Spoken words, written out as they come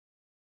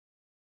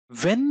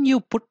When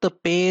you put the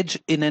page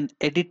in an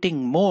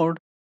editing mode,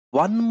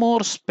 one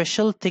more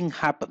special thing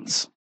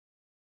happens.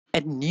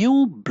 A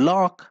new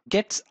block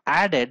gets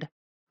added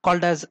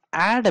called as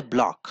add a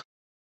block.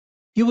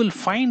 You will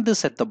find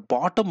this at the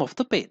bottom of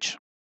the page.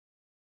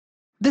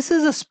 This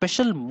is a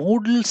special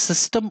Moodle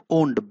system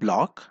owned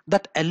block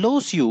that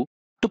allows you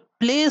to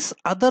place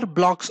other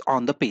blocks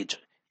on the page.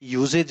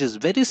 Usage is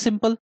very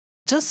simple.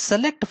 Just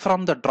select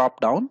from the drop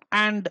down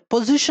and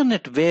position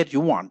it where you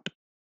want.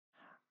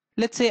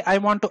 Let's say I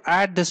want to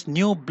add this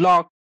new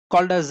block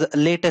called as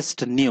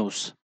latest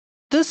news.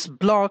 This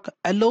block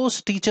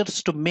allows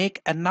teachers to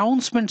make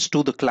announcements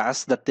to the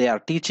class that they are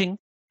teaching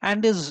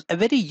and is a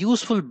very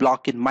useful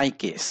block in my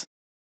case.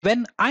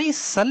 When I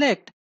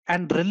select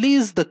and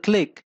release the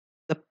click,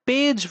 the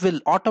page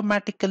will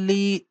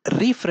automatically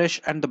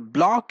refresh and the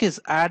block is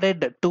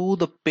added to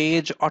the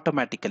page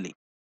automatically.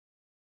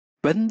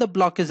 When the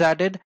block is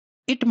added,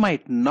 it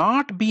might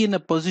not be in a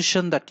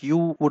position that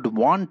you would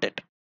want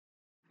it.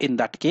 In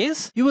that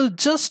case, you will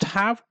just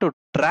have to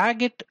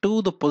drag it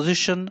to the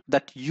position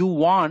that you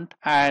want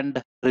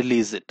and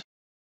release it.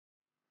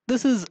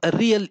 This is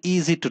real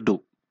easy to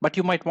do, but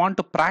you might want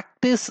to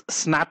practice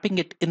snapping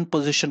it in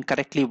position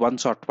correctly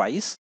once or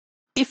twice.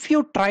 If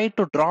you try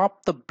to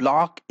drop the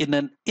block in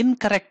an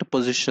incorrect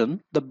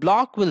position, the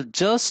block will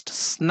just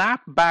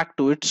snap back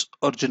to its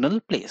original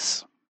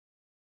place.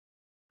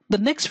 The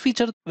next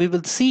feature we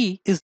will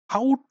see is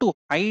how to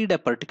hide a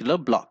particular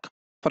block.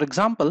 For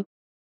example,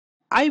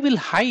 I will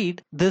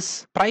hide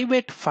this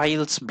private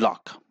files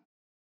block.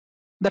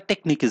 The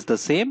technique is the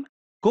same.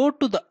 Go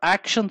to the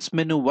actions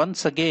menu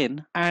once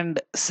again and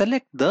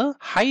select the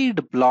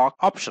hide block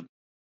option.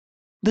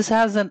 This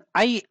has an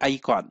eye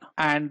icon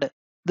and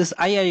this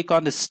eye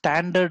icon is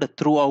standard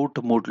throughout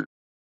Moodle.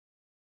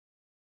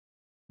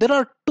 There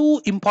are two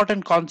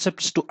important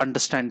concepts to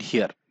understand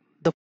here.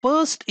 The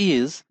first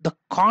is the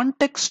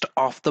context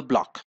of the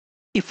block.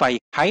 If I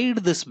hide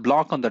this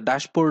block on the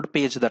dashboard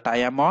page that I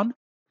am on,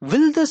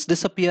 will this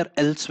disappear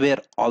elsewhere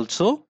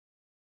also?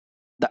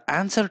 The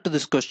answer to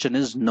this question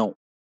is no.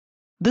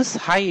 This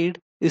hide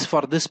is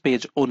for this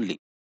page only.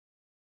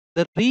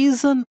 The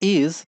reason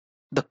is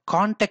the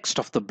context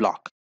of the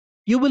block.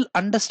 You will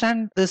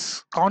understand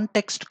this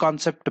context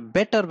concept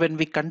better when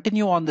we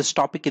continue on this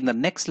topic in the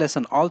next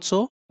lesson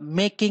also,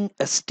 making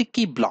a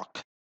sticky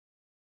block.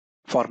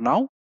 For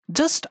now,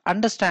 just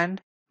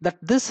understand that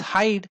this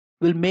hide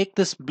will make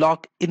this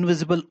block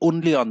invisible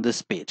only on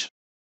this page.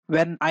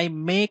 When I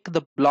make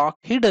the block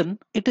hidden,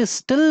 it is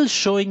still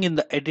showing in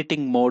the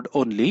editing mode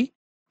only.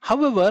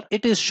 However,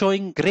 it is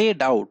showing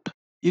grayed out.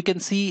 You can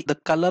see the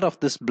color of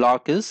this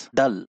block is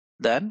dull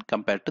than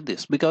compared to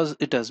this because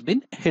it has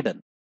been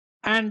hidden.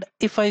 And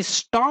if I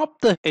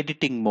stop the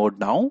editing mode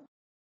now,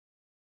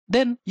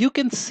 then you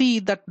can see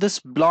that this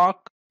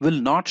block will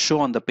not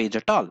show on the page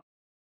at all.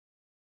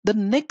 The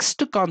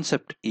next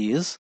concept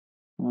is,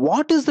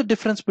 what is the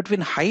difference between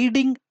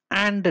hiding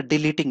and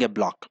deleting a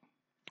block?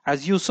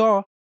 As you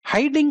saw,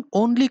 hiding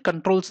only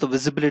controls the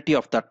visibility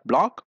of that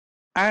block,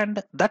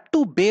 and that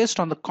too based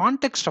on the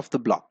context of the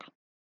block.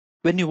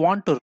 When you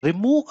want to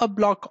remove a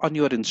block on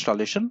your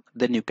installation,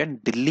 then you can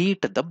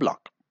delete the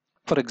block.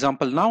 For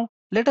example, now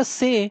let us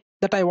say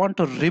that I want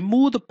to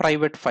remove the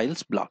private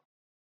files block.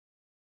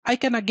 I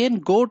can again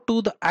go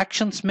to the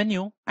actions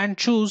menu and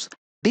choose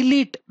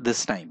delete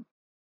this time.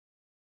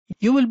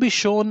 You will be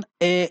shown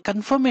a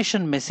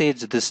confirmation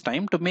message this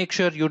time to make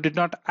sure you did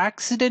not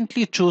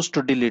accidentally choose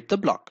to delete the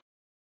block.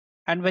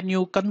 And when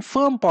you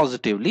confirm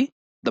positively,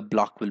 the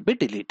block will be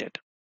deleted.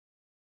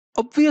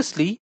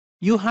 Obviously,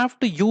 you have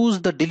to use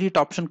the delete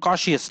option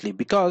cautiously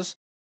because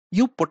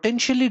you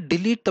potentially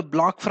delete the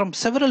block from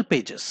several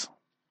pages.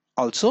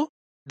 Also,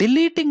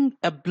 deleting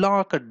a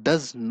block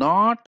does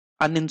not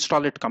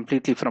uninstall it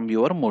completely from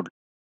your Moodle.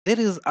 There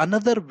is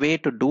another way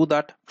to do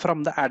that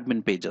from the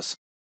admin pages.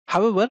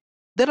 However,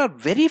 there are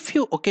very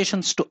few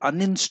occasions to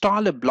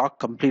uninstall a block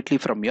completely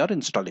from your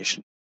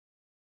installation.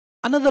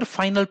 Another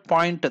final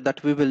point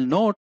that we will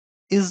note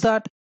is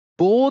that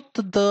both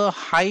the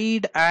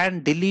hide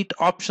and delete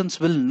options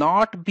will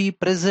not be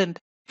present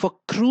for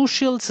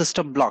crucial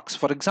system blocks.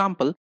 For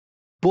example,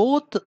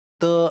 both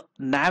the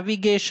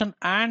navigation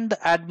and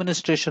the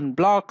administration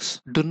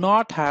blocks do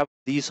not have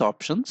these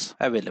options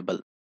available.